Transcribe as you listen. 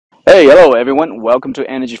Hey, hello everyone. Welcome to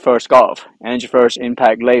Energy First Golf. Energy First,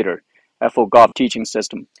 Impact Later. FO Golf Teaching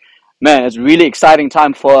System. Man, it's a really exciting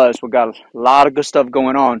time for us. We got a lot of good stuff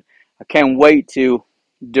going on. I can't wait to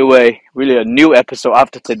do a new episode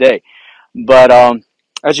after today. But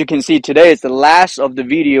as you can see, today is the last of the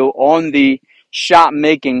video on the shot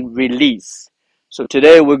making release. So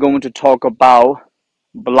today we're going to talk about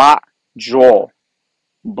block draw.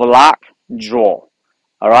 Block draw.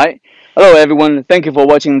 All right. Hello, everyone. Thank you for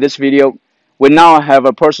watching this video. We now have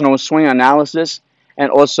a personal swing analysis,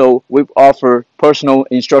 and also we offer personal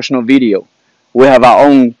instructional video. We have our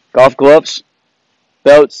own golf gloves,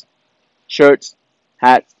 belts, shirts,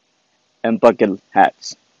 hats, and bucket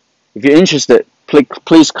hats. If you're interested,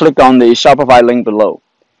 please click on the Shopify link below.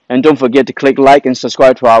 And don't forget to click like and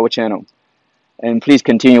subscribe to our channel. And please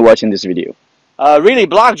continue watching this video. Really,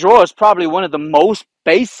 block draw is probably one of the most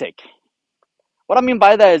basic. What I mean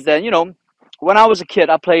by that is that, when I was a kid,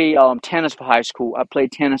 I played tennis for high school. I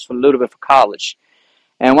played tennis for a little bit for college.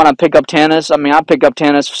 And when I pick up tennis, I pick up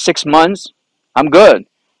tennis for 6 months. I'm good.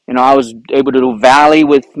 I was able to do volley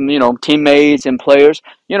with, teammates and players.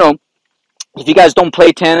 If you guys don't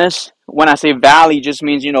play tennis, when I say volley, it just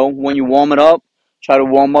means, when you warm it up, try to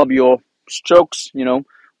warm up your strokes,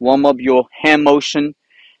 warm up your hand motion,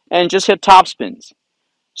 and just hit top spins.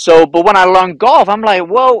 So, but when I learned golf, I'm like,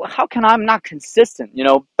 well, how can I'm not consistent?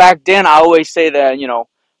 Back then I always say that,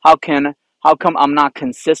 how come I'm not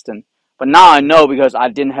consistent? But now I know because I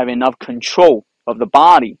didn't have enough control of the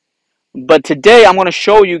body. But today I'm going to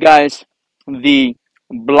show you guys the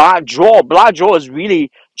block draw. Block draw is really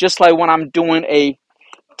just like when I'm doing a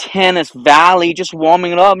tennis volley, just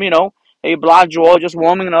warming it up, a block draw, just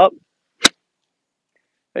warming it up.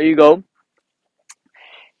 There you go.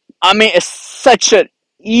 It's such an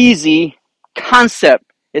easy concept.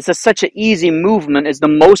 It's such an easy movement. It's the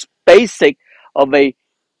most basic of a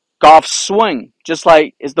golf swing. Just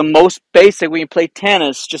like it's the most basic when you play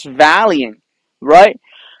tennis, just volleying, right?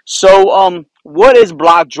 So, what is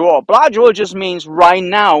block draw? Block draw just means right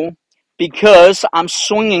now, because I'm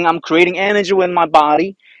swinging, I'm creating energy in my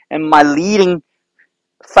body, and my leading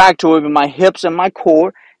factor with my hips and my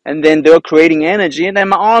core, and then they're creating energy, and then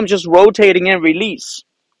my arms just rotating and release.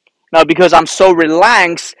 Now, because I'm so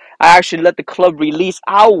relaxed, I actually let the club release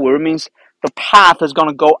outward. It means the path is going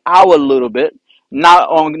to go out a little bit.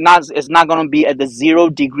 It's not going to be at the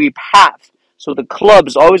 0-degree path. So the club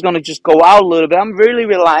is always going to just go out a little bit. I'm really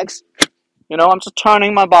relaxed. I'm just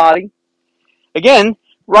turning my body. Again,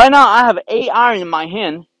 right now I have 8 iron in my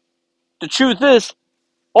hand. The truth is,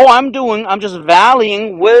 all I'm just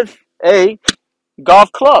volleying with a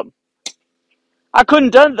golf club. I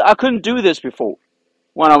couldn't do this before.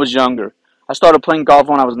 When I was younger. I started playing golf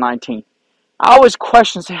when I was 19. I always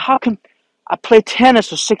question, say, how can I play tennis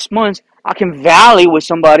for 6 months? I can volley with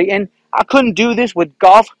somebody, and I couldn't do this with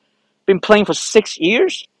golf. Been playing for 6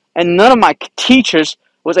 years, and none of my teachers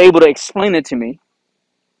was able to explain it to me.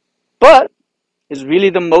 But it's really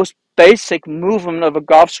the most basic movement of a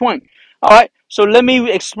golf swing. All right, so let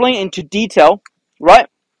me explain into detail. Right,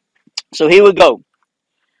 so here we go.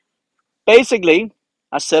 Basically,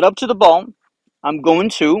 I set up to the ball. I'm going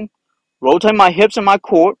to rotate my hips and my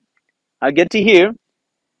core. I get to here,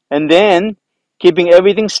 and then keeping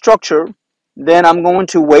everything structured, then I'm going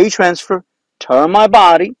to weight transfer, turn my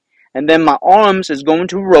body, and then my arms is going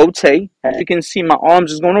to rotate. As you can see, my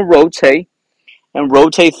arms is going to rotate and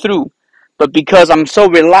rotate through. But because I'm so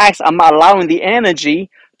relaxed, I'm allowing the energy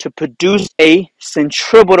to produce a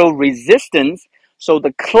centripetal resistance, so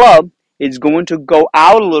the club is going to go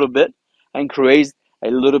out a little bit and create a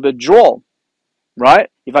little bit draw, right?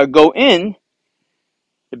 If I go in,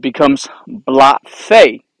 it becomes block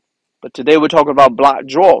fade. But today we're talking about block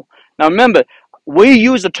draw. Now remember, we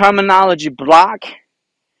use the terminology block.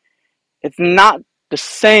 It's not the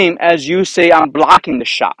same as you say I'm blocking the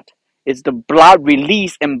shot. It's the block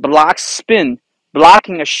release and block spin.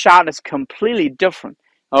 Blocking a shot is completely different.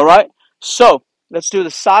 All right? So let's do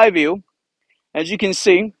the side view. As you can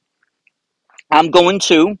see, I'm going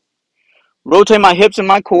to rotate my hips and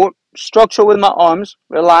my core, structure with my arms,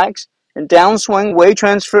 relax, and downswing, weight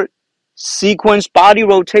transfer, sequence, body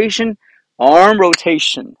rotation, arm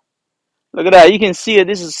rotation. Look at that. You can see it.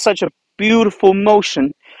 This is such a beautiful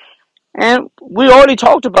motion. And we already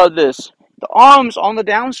talked about this. The arms on the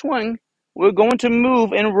downswing, we're going to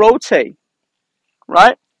move and rotate,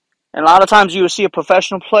 right? And a lot of times you will see a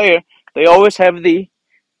professional player, they always have the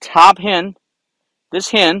top hand,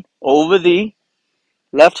 this hand, over the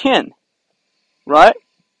left hand, right?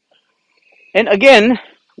 And again,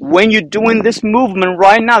 when you're doing this movement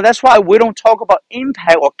right now, that's why we don't talk about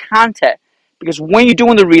impact or contact. Because when you're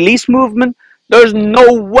doing the release movement, There's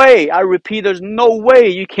no way, I repeat, there's no way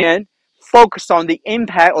you can focus on the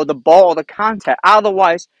impact or the ball or the contact.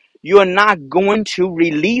 Otherwise, you are not going to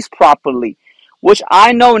release properly, which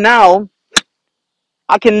I know now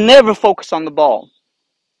I can never focus on the ball.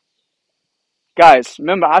 Guys,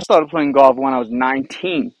 remember, I started playing golf when I was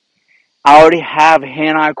 19. I already have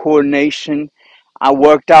hand-eye coordination. I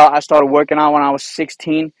started working out when I was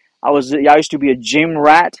 16. I used to be a gym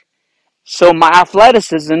rat. So my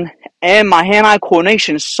athleticism and my hand-eye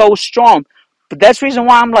coordination is so strong. But that's the reason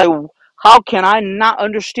why I'm like, how can I not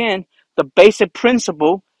understand the basic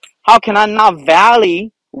principle? How can I not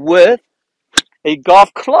volley with a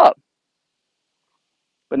golf club?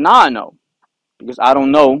 But now I know, because I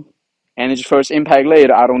don't know energy first, impact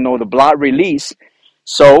later. I don't know the block release.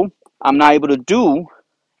 So I'm not able to do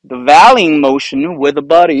the volleying motion with the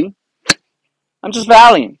buddy. I'm just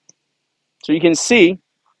volleying. So you can see,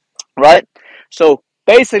 right? So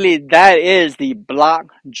basically that is the block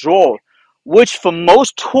draw, which for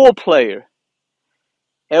most tour player,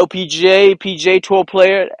 LPGA, PGA tour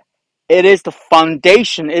player, it is the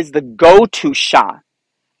foundation, is the go-to shot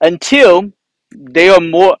until they are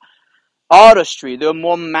more artistry, they're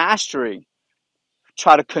more mastery.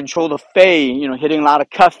 Try to control the fade, hitting a lot of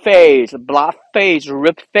cut fades, block fades,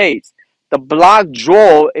 rip fades. The block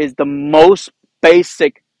draw is the most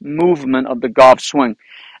basic movement of the golf swing.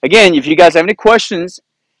 Again, if you guys have any questions,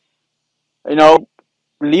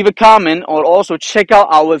 leave a comment, or also check out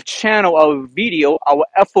our channel, our video, our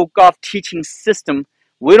FO Golf teaching system.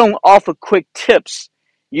 We don't offer quick tips.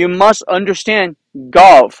 You must understand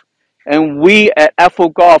golf, and we at FO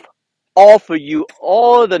Golf offer you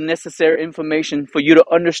all the necessary information for you to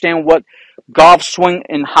understand what golf swing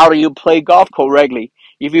and how do you play golf correctly.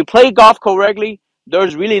 If you play golf correctly,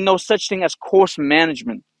 there's really no such thing as course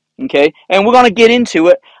management. Okay, and we're gonna get into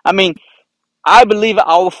it. I believe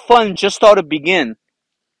our fun just started to begin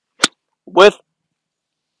with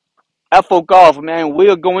FO Golf, man. We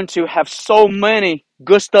are going to have so many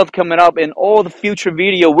good stuff coming up in all the future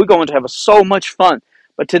video. We're going to have so much fun.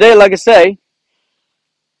 But today, like I say,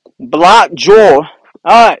 block draw.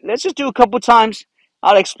 Alright, let's just do a couple times.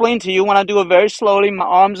 I'll explain to you when I do it very slowly. My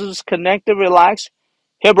arms is connected, relax.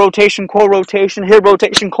 Hip rotation, core rotation, hip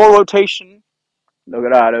rotation, core rotation. Look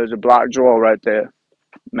at that, there's a block draw right there.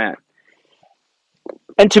 Man.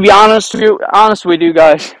 And to be honest with you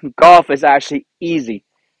guys, golf is actually easy.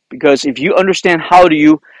 Because if you understand how do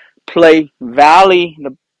you play volley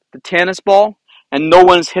the tennis ball and no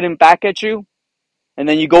one's hitting back at you, and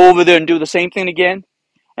then you go over there and do the same thing again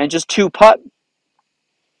and just two putt.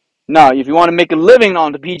 Now, if you want to make a living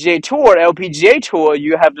on the PGA Tour, LPGA Tour,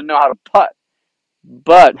 you have to know how to putt.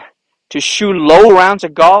 But to shoot low rounds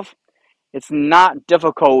of golf, it's not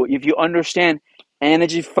difficult if you understand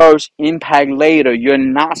energy first, impact later. You're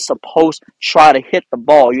not supposed to try to hit the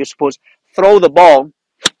ball. You're supposed to throw the ball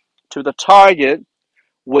to the target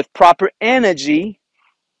with proper energy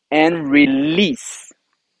and release.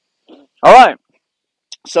 All right.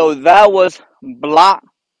 So that was block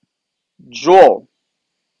draw.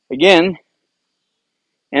 Again,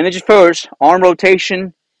 energy first, arm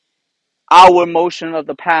rotation, outward motion of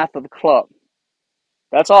the path of the club.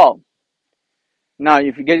 That's all. Now,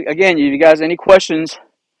 if you guys have any questions,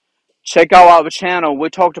 check out our channel.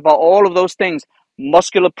 We talked about all of those things.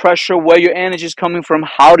 Muscular pressure, where your energy is coming from,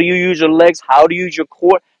 how do you use your legs, how do you use your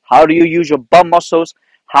core, how do you use your butt muscles,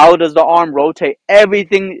 how does the arm rotate.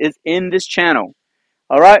 Everything is in this channel.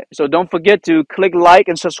 Alright, so don't forget to click like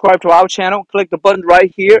and subscribe to our channel. Click the button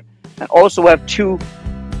right here. And also have two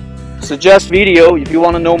suggest video if you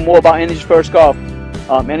want to know more about Energy First Golf.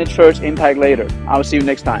 Energy First, impact later. I will see you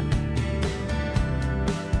next time.